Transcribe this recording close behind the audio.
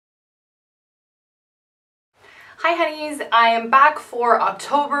Hi honeys, I am back for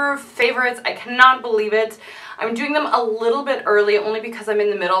October favorites. I cannot believe it. I'm doing them a little bit early only because I'm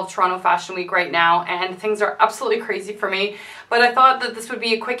in the middle of Toronto Fashion Week right now and things are absolutely crazy for me. But I thought that this would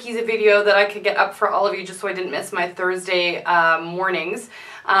be a quick easy video that I could get up for all of you just so I didn't miss my Thursday mornings.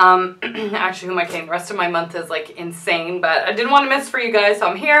 Actually, who am I kidding? The rest of my month is like insane, but I didn't want to miss for you guys, so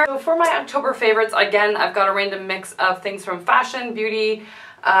I'm here. So for my October favorites, again, I've got a random mix of things from fashion, beauty,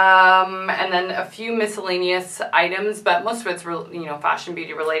 and then a few miscellaneous items, but most of it's fashion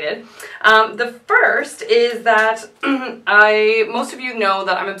beauty related. The first is that most of you know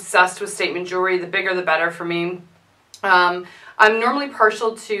that I'm obsessed with statement jewelry. The bigger the better for me. I'm normally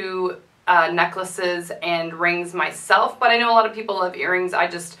partial to necklaces and rings myself, but I know a lot of people love earrings.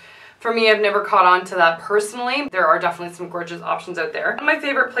 For me, I've never caught on to that personally. There are definitely some gorgeous options out there. One of my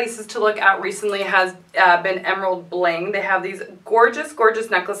favorite places to look at recently has been Emerald Bling. They have these gorgeous, gorgeous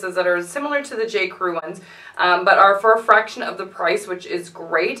necklaces that are similar to the J. Crew ones, but are for a fraction of the price, which is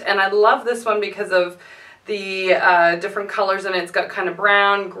great. And I love this one because of the different colors in it. It's got kind of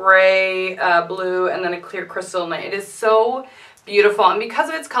brown, gray, blue, and then a clear crystal in it. It is so beautiful, and because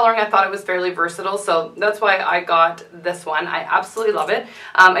of its coloring I thought it was fairly versatile, so that's why I got this one. I absolutely love it.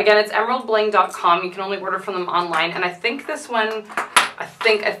 Again, it's emeraldbling.com. You can only order from them online, and I think this one I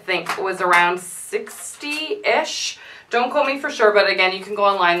think was around 60-ish. Don't quote me for sure, but again, you can go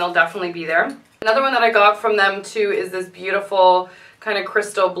online, they'll definitely be there. Another one that I got from them too is this beautiful kind of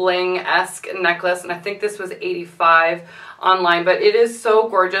crystal bling-esque necklace, and I think this was $85 online, but it is so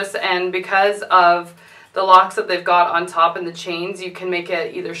gorgeous, and because of the locks that they've got on top and the chains, you can make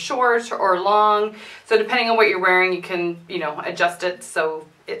it either short or long. So depending on what you're wearing, you can, adjust it so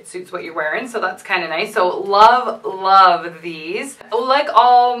it suits what you're wearing. So that's kind of nice. So love these. Like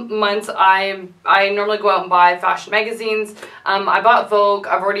all months, I normally go out and buy fashion magazines. I bought Vogue.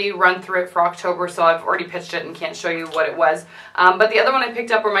 I've already run through it for October, so I've already pitched it and can't show you what it was. But the other one I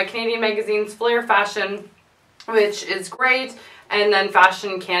picked up were my Canadian magazines, Flair Fashion, which is great, and then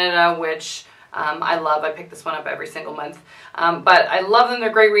Fashion Canada, which I love. I pick this one up every single month. But I love them. They're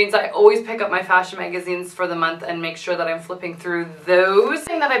great reads. I always pick up my fashion magazines for the month and make sure that I'm flipping through those. The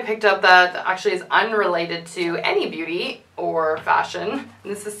thing that I picked up that actually is unrelated to any beauty or fashion, and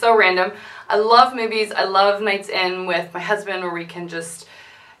this is so random. I love movies. I love nights in with my husband where we can just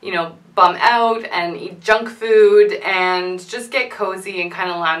bum out and eat junk food and just get cozy and kind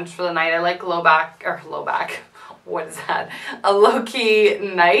of lounge for the night. I like low back, what is that? A low-key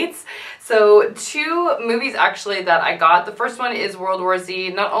nights. So two movies actually that I got. The first one is World War Z.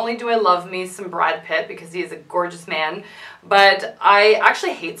 Not only do I love me some Brad Pitt because he is a gorgeous man, but I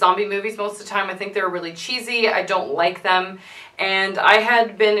actually hate zombie movies most of the time. I think they're really cheesy. I don't like them. And I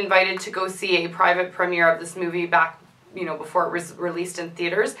had been invited to go see a private premiere of this movie back before it was released in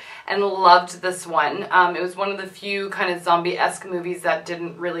theaters, and loved this one. It was one of the few kind of zombie-esque movies that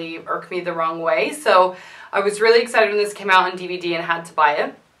didn't really irk me the wrong way, so I was really excited when this came out on DVD and had to buy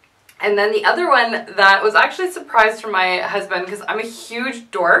it. And then the other one that was actually a surprise for my husband, because I'm a huge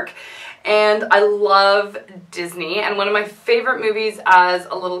dork and I love Disney, and one of my favorite movies as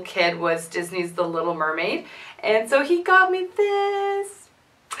a little kid was Disney's The Little Mermaid, and so he got me this.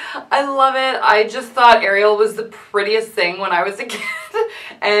 I love it. I just thought Ariel was the prettiest thing when I was a kid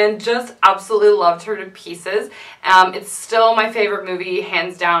and just absolutely loved her to pieces. It's still my favorite movie,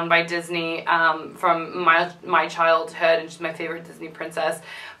 hands down, by Disney from my childhood, and she's my favorite Disney princess.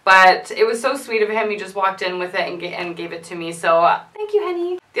 But it was so sweet of him. He just walked in with it and gave it to me. So thank you,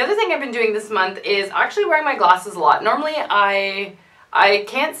 honey. The other thing I've been doing this month is actually wearing my glasses a lot. Normally I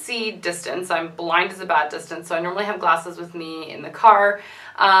can't see distance. I'm blind as a bat distance, so I normally have glasses with me in the car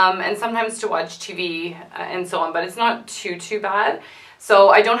and sometimes to watch TV and so on, but it's not too bad. So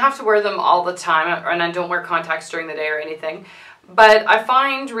I don't have to wear them all the time, and I don't wear contacts during the day or anything. But I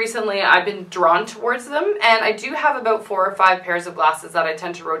find recently I've been drawn towards them, and I do have about 4 or 5 pairs of glasses that I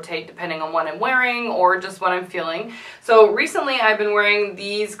tend to rotate depending on what I'm wearing or just what I'm feeling. So recently I've been wearing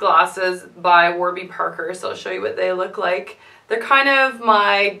these glasses by Warby Parker, so I'll show you what they look like. They're kind of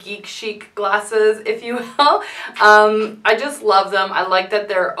my geek chic glasses, if you will. I just love them. I like that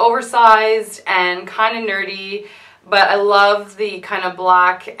they're oversized and kind of nerdy, but I love the kind of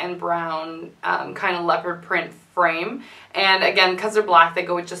black and brown kind of leopard print frame. And again, because they're black, they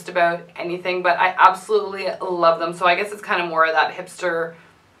go with just about anything, but I absolutely love them. So I guess it's kind of more of that hipster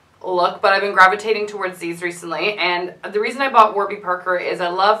look, but I've been gravitating towards these recently, and the reason I bought Warby Parker is I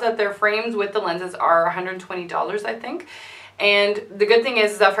love that their frames with the lenses are $120, I think, And the good thing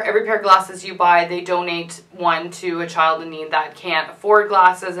is that for every pair of glasses you buy, they donate one to a child in need that can't afford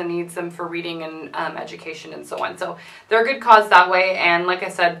glasses and needs them for reading and education and so on. So they're a good cause that way. And like I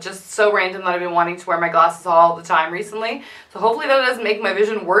said, just so random that I've been wanting to wear my glasses all the time recently. So hopefully that doesn't make my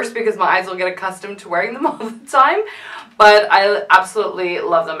vision worse because my eyes will get accustomed to wearing them all the time. But I absolutely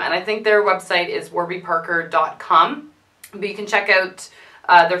love them. And I think their website is warbyparker.com. But you can check out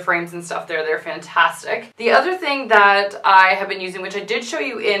their frames and stuff there. They're fantastic. The other thing that I have been using, which I did show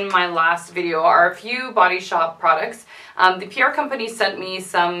you in my last video, are a few Body Shop products. The PR company sent me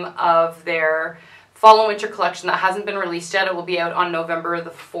some of their fall and winter collection that hasn't been released yet. It will be out on November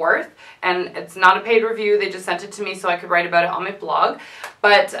the 4th, and it's not a paid review. They just sent it to me so I could write about it on my blog.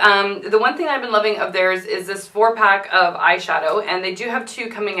 But the one thing I've been loving of theirs is this 4-pack of eyeshadow, and they do have 2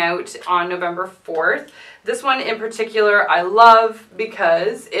 coming out on November 4th. This one in particular I love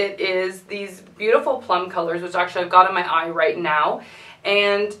because it is these beautiful plum colors, which actually I've got on my eye right now.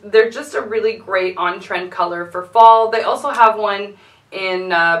 And they're just a really great on-trend color for fall. They also have one in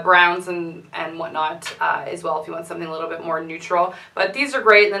browns and whatnot as well if you want something a little bit more neutral. But these are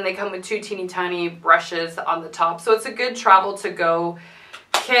great, and then they come with 2 teeny tiny brushes on the top. So it's a good travel to go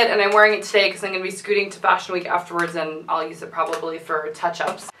kit, and I'm wearing it today because I'm going to be scooting to Fashion Week afterwards, and I'll use it probably for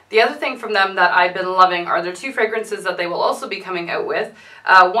touch-ups. The other thing from them that I've been loving are their 2 fragrances that they will also be coming out with.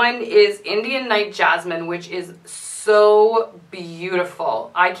 One is Indian Night Jasmine, which is so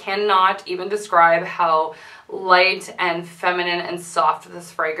beautiful. I cannot even describe how light and feminine and soft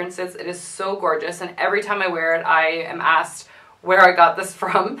this fragrance is. It is so gorgeous, and every time I wear it, I am asked where I got this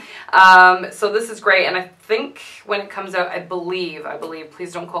from. So this is great, and I think when it comes out, I believe,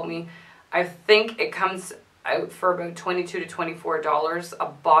 please don't quote me, I think it comes out for about $22 to $24 a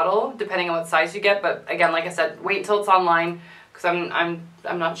bottle, depending on what size you get. But again, like I said, wait until it's online because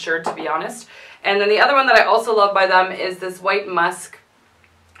I'm not sure, to be honest. And then the other one that I also love by them is this White Musk.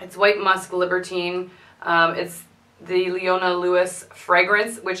 It's White Musk Libertine. It's the Leona Lewis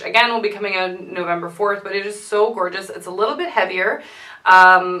fragrance, which again will be coming out November 4th, but it is so gorgeous. It's a little bit heavier,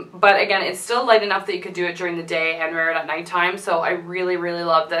 but again, it's still light enough that you could do it during the day and wear it at nighttime. So I really, really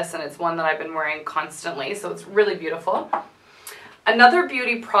love this, and it's one that I've been wearing constantly, so it's really beautiful. Another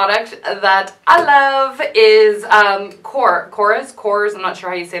beauty product that I love is Korres, I'm not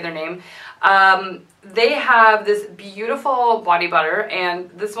sure how you say their name. They have this beautiful body butter,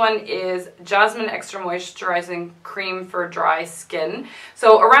 and this one is Jasmine Extra Moisturizing Cream for Dry Skin.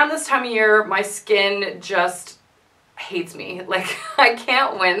 So around this time of year, my skin just hates me. Like, I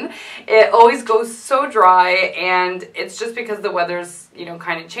can't win. It always goes so dry, and it's just because the weather's, you know,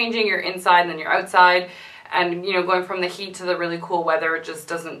 kind of changing. You're inside and then you're outside. And, you know, going from the heat to the really cool weather just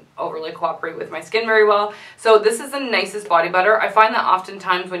doesn't overly cooperate with my skin very well. So this is the nicest body butter. I find that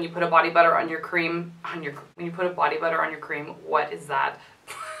oftentimes when you put a body butter on your cream, when you put a body butter on your cream, what is that?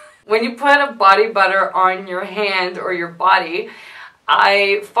 When you put a body butter on your hand or your body,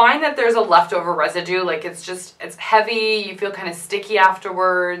 I find that there's a leftover residue. Like, it's heavy, you feel kind of sticky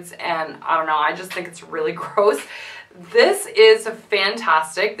afterwards, and I don't know, I just think it's really gross. This is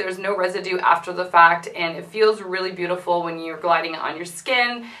fantastic. There's no residue after the fact, and it feels really beautiful when you're gliding it on your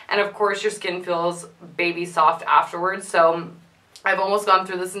skin, and of course your skin feels baby soft afterwards. So I've almost gone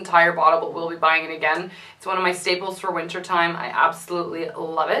through this entire bottle, but we'll be buying it again. It's one of my staples for winter time. I absolutely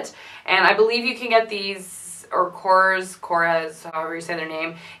love it, and I believe you can get these, or Korres, however you say their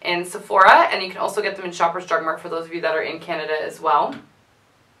name, in Sephora, and you can also get them in Shoppers Drug Mart for those of you that are in Canada as well,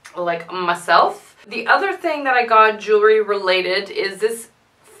 like myself. The other thing that I got jewelry related is this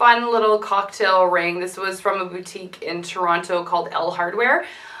fun little cocktail ring. This was from a boutique in Toronto called Elle Hardware.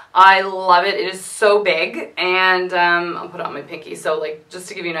 I love it. It is so big, and I'll put it on my pinky. So, like, just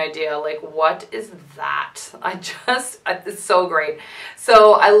to give you an idea, like, what is that? It's so great.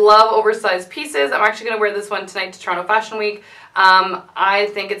 So I love oversized pieces. I'm actually going to wear this one tonight to Toronto Fashion Week. I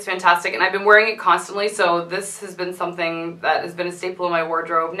think it's fantastic, and I've been wearing it constantly, so this has been something that has been a staple in my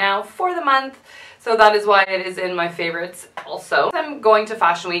wardrobe now for the month. So that is why it is in my favorites also. I'm going to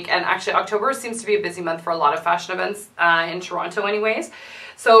Fashion Week, and actually October seems to be a busy month for a lot of fashion events in Toronto anyways.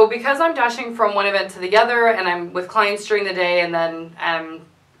 So because I'm dashing from one event to the other, and I'm with clients during the day, and then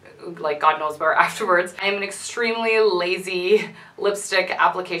like God knows where afterwards, I am an extremely lazy lipstick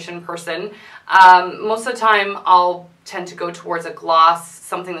application person. Most of the time I'll tend to go towards a gloss,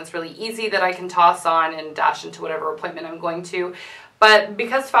 something that's really easy that I can toss on and dash into whatever appointment I'm going to. But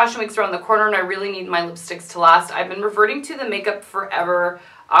because Fashion Week's around the corner and I really need my lipsticks to last, I've been reverting to the Makeup Forever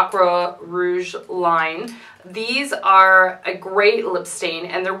Aqua Rouge line. These are a great lip stain,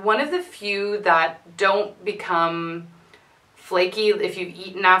 and they're one of the few that don't become flaky if you've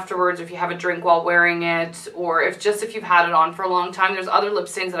eaten afterwards, if you have a drink while wearing it, or if you've had it on for a long time. There's other lip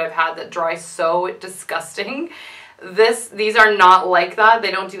stains that I've had that dry so disgusting. These are not like that.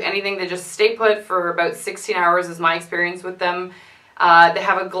 They don't do anything. They just stay put for about 16 hours is my experience with them. They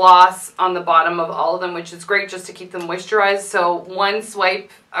have a gloss on the bottom of all of them, which is great just to keep them moisturized. So one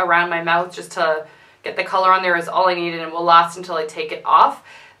swipe around my mouth just to get the color on there is all I need, and it will last until I take it off.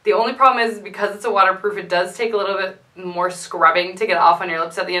 The only problem is because it's a waterproof, it does take a little bit more scrubbing to get off on your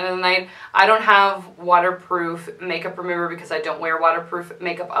lips at the end of the night. I don't have waterproof makeup remover because I don't wear waterproof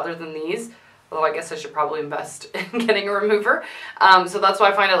makeup other than these. Although I guess I should probably invest in getting a remover. So that's why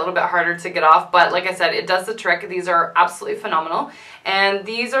I find it a little bit harder to get off. But like I said, it does the trick. These are absolutely phenomenal. And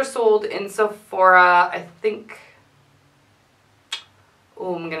these are sold in Sephora, I think...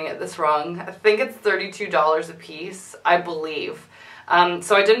 Oh, I'm going to get this wrong. I think it's $32 a piece, I believe.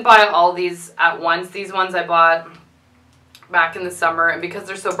 So I didn't buy all these at once. These ones I bought back in the summer, and because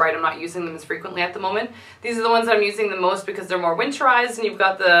they're so bright, I'm not using them as frequently at the moment. These are the ones I'm using the most because they're more winterized, and you've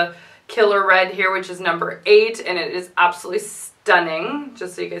got the Killer Red here, which is number 8, and it is absolutely stunning,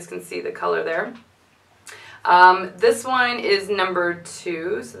 just so you guys can see the color there. This one is number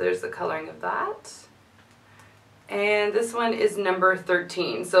 2, so there's the coloring of that. And this one is number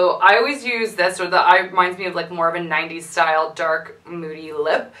 13. So I always use this, or it reminds me of like more of a 90s style dark moody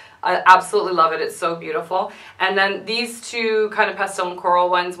lip. I absolutely love it. It's so beautiful. And then these two kind of pastel and coral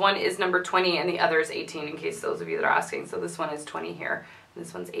ones, one is number 20 and the other is 18, in case those of you that are asking. So this one is 20 here, and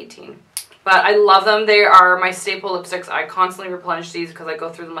this one's 18. But I love them. They are my staple lipsticks. I constantly replenish these because I go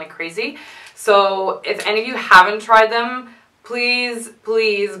through them like crazy. So if any of you haven't tried them, please,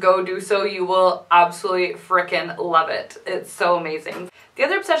 please go do so. You will absolutely freaking love it. It's so amazing. The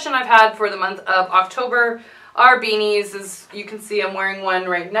other obsession I've had for the month of October are beanies. As you can see, I'm wearing one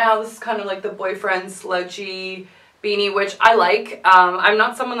right now. This is kind of like the boyfriend slouchy beanie, which I like. I'm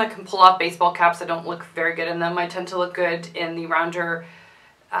not someone that can pull off baseball caps. I don't look very good in them. I tend to look good in the rounder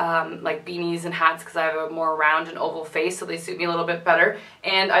like beanies and hats because I have a more round and oval face, so they suit me a little bit better,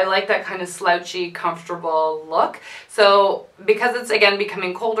 and I like that kind of slouchy, comfortable look. So because it's again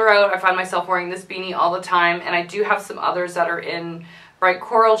becoming colder out, I find myself wearing this beanie all the time, and I do have some others that are in bright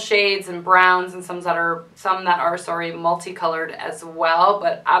coral shades and browns, and some that are multicolored as well,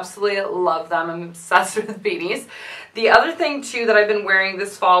 but absolutely love them. I'm obsessed with beanies. The other thing too that I've been wearing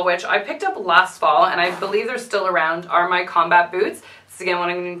this fall, which I picked up last fall and I believe they're still around, are my combat boots. This is again what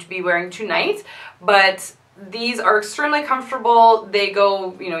I'm going to be wearing tonight, but these are extremely comfortable. They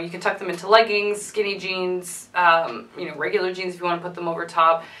go, you know, you can tuck them into leggings, skinny jeans, you know, regular jeans if you want to put them over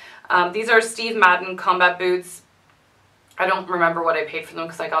top. These are Steve Madden combat boots. I don't remember what I paid for them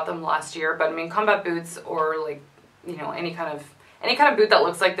because I got them last year, but I mean, combat boots or like, you know, any kind of boot that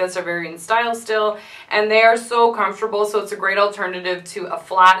looks like this are very in style still, and they are so comfortable. So it's a great alternative to a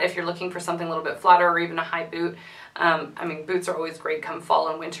flat if you're looking for something a little bit flatter, or even a high boot. I mean, boots are always great come fall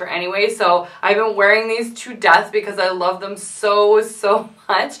and winter anyway, so I've been wearing these to death because I love them so, so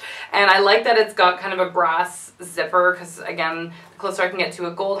much. And I like that it's got kind of a brass zipper because, again, the closer I can get to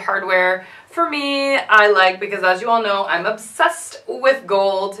a gold hardware, for me, I like, because as you all know, I'm obsessed with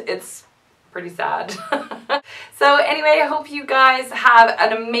gold. It's pretty sad. So anyway, I hope you guys have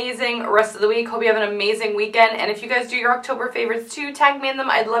an amazing rest of the week. Hope you have an amazing weekend. And if you guys do your October favorites too, tag me in them.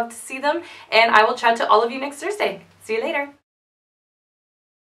 I'd love to see them. And I will chat to all of you next Thursday. See you later.